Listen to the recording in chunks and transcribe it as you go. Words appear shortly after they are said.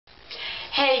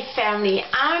Hey family,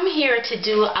 I'm here to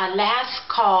do a last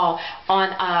call on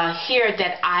a hair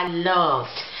that I loved.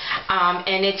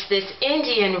 And it's this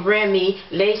Indian Remy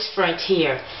lace front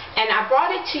hair. And I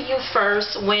brought it to you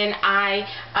first when I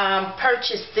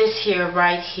purchased this hair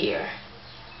right here,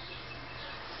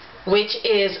 which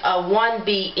is a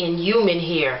 1B in human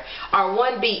hair, or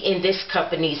 1B in this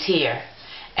company's hair.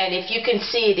 And if you can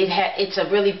see it, it's a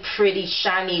really pretty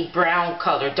shiny brown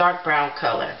color, dark brown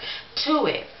color to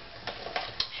it.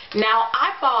 Now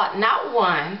I bought not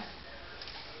one,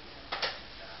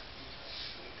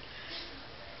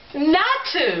 not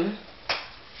two,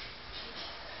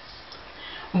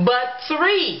 but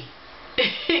three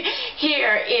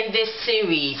here in this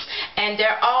series, and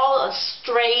they're all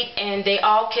straight and they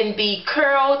all can be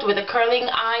curled with a curling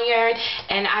iron,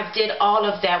 and I did all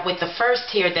of that with the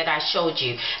first hair that I showed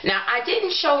you. Now I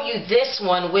didn't show you this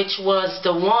one, which was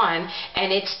the one,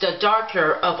 and it's the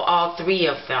darker of all three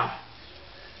of them.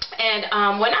 And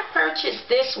when I purchased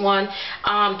this one,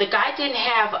 the guy didn't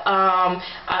have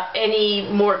any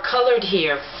more colored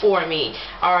hair for me,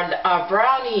 or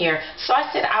brown hair. So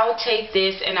I said I'll take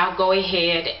this and I'll go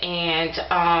ahead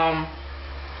and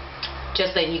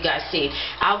just letting you guys see,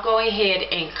 I'll go ahead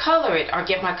and color it, or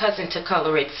get my cousin to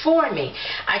color it for me.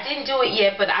 I didn't do it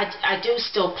yet, but I do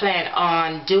still plan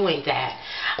on doing that.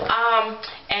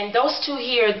 And those two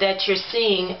here that you're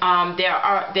seeing,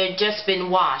 they're just been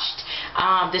washed.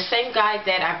 The same guy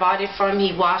that I bought it from,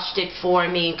 he washed it for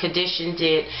me and conditioned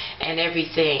it and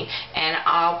everything. And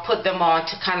I'll put them on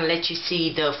to kind of let you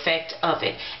see the effect of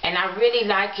it. And I really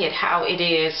like it how it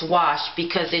is washed,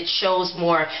 because it shows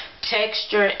more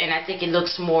texture, and I think it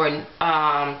looks more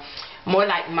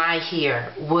like my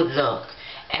hair would look,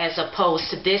 as opposed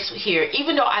to this here.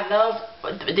 Even though I love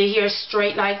the hair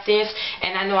straight like this,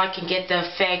 and I know I can get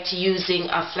the effect using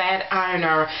a flat iron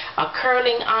or a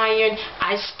curling iron,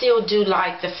 I still do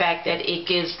like the fact that it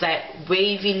gives that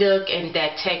wavy look and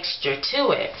that texture to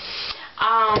it.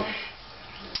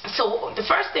 So the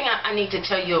first thing I need to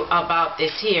tell you about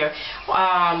this here,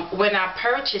 when I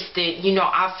purchased it, you know,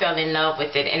 I fell in love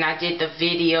with it, and I did the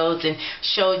videos and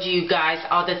showed you guys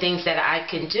all the things that I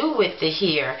can do with the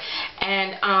hair.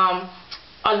 And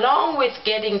along with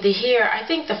getting the hair, I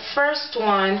think the first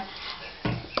one,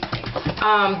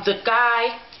 the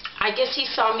guy, I guess he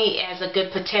saw me as a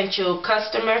good potential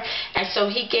customer, and so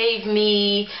he gave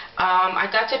me, I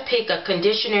got to pick a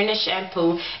conditioner and a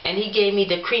shampoo, and he gave me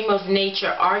the Cream of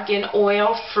Nature Argan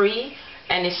Oil free,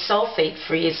 and it's sulfate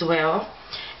free as well.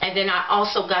 And then I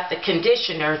also got the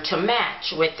conditioner to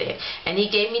match with it, and he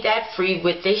gave me that free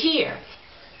with the hair.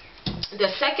 The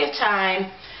second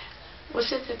time,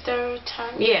 was it the third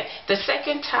time? Yeah, the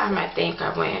second time I think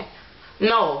I went.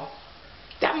 No.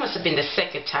 That must have been the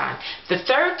second time. The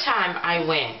third time I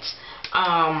went,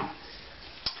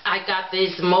 I got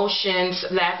this Motions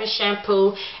Lavish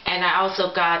shampoo, and I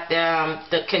also got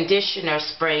the conditioner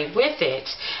spray with it,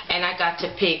 and I got to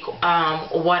pick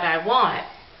what I want.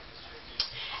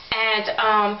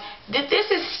 And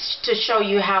this is to show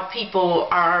you how people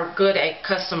are good at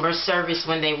customer service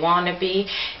when they want to be.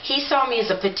 He saw me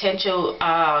as a potential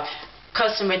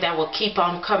customer that will keep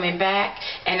on coming back,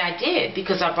 and I did,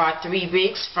 because I bought 3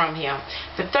 wigs from him.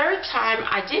 The third time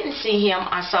I didn't see him,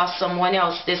 I saw someone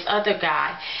else, this other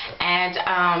guy, and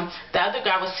the other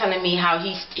guy was telling me how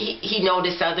he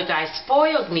noticed the other guy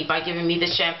spoiled me by giving me the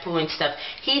shampoo and stuff.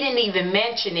 He didn't even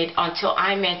mention it until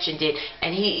I mentioned it,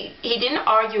 and he didn't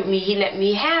argue with me, he let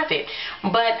me have it.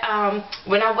 But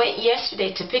when I went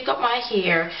yesterday to pick up my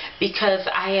hair, because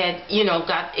I had, you know,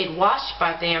 got it washed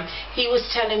by them, he was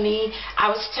telling me, I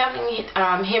was telling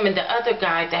him and the other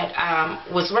guy that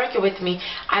was working with me,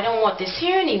 I don't want this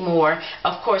hair anymore,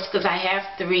 of course, because I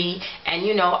have 3, and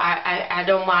you know, I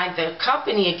don't mind the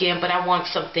company again, but I want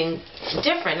something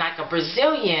different, like a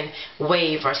Brazilian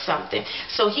wave or something.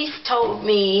 So he told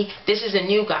me, this is a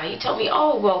new guy, he told me,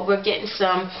 oh, well, we're getting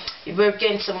some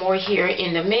more hair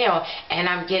in the mail, and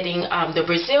I'm getting the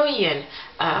Brazilian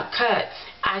cut.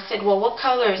 I said, well, what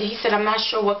color? He said, I'm not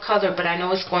sure what color, but I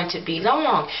know it's going to be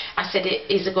long. I said,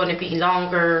 is it going to be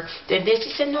longer than this? He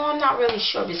said, no, I'm not really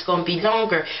sure if it's going to be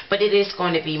longer, but it is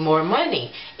going to be more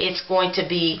money. It's going to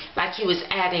be, like he was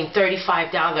adding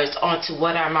 $35 onto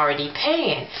what I'm already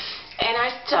paying. And I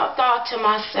thought to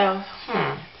myself,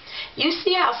 you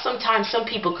see how sometimes some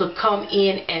people could come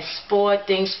in and spoil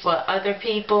things for other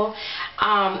people?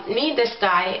 Me and this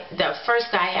guy, the first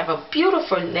guy, have a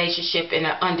beautiful relationship and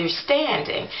an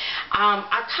understanding.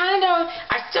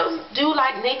 I still do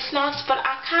like Nick's Knots, but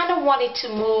I kind of wanted to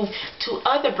move to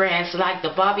other brands like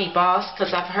the Bobby Boss,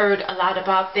 because I've heard a lot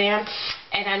about them.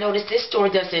 and I noticed this store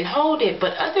doesn't hold it,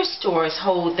 but other stores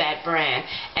hold that brand,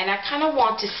 and I kind of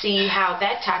want to see how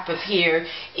that type of hair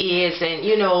is, and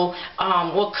you know,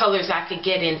 what colors I could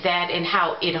get in that and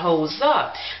how it holds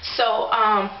up. So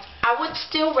I would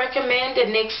still recommend the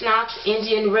NYX Knox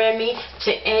Indian Remy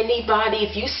to anybody.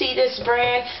 If you see this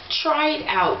brand, try it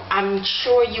out. I'm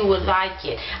sure you will like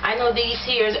it. I know these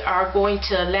hairs are going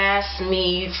to last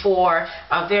me for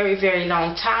a very, very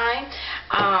long time.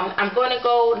 I'm going to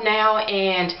go now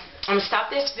and I'm going to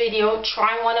stop this video,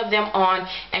 try one of them on,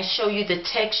 and show you the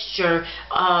texture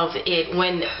of it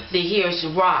when the hair is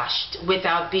washed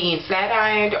without being flat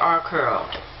ironed or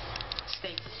curled.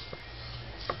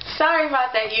 Sorry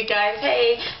about that, you guys.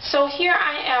 Hey, so here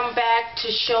I am back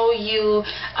to show you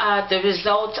the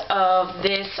result of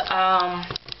this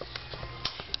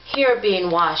hair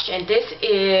being washed, and this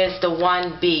is the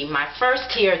 1B, my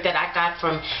first hair that I got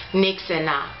from NYX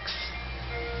Knox.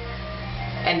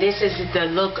 And this is the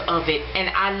look of it, and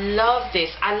I love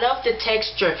this. I love the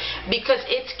texture because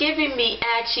it's giving me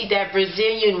actually that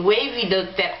Brazilian wavy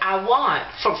look that I want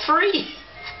for free.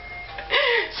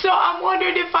 So I'm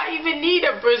wondering if I even need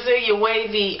a Brazilian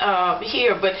wavy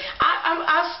here, but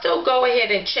I'll still go ahead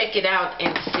and check it out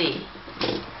and see.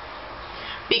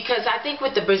 Because I think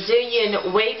with the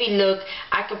Brazilian wavy look,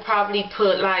 I could probably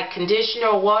put like conditioner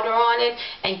or water on it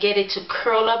and get it to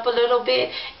curl up a little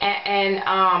bit. And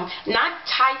not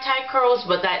tight curls,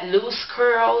 but that loose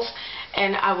curls.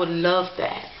 And I would love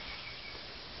that.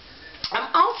 I'm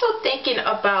also thinking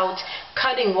about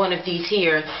cutting one of these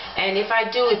here, and if I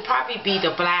do, it'd probably be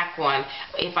the black one.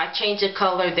 If I change the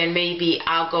color, then maybe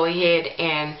I'll go ahead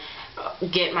and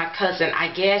get my cousin,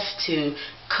 I guess, to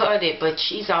cut it, but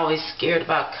she's always scared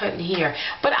about cutting hair.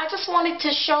 But I just wanted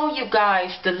to show you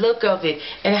guys the look of it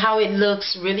and how it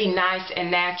looks really nice and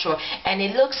natural, and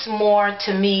it looks more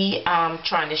to me,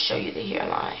 trying to show you the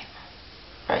hairline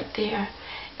right there.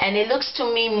 And it looks to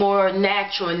me more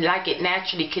natural and like it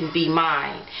naturally can be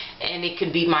mine. And it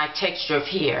can be my texture of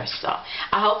hair. So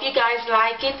I hope you guys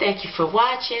like it. Thank you for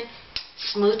watching.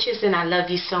 Smooches, and I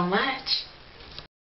love you so much.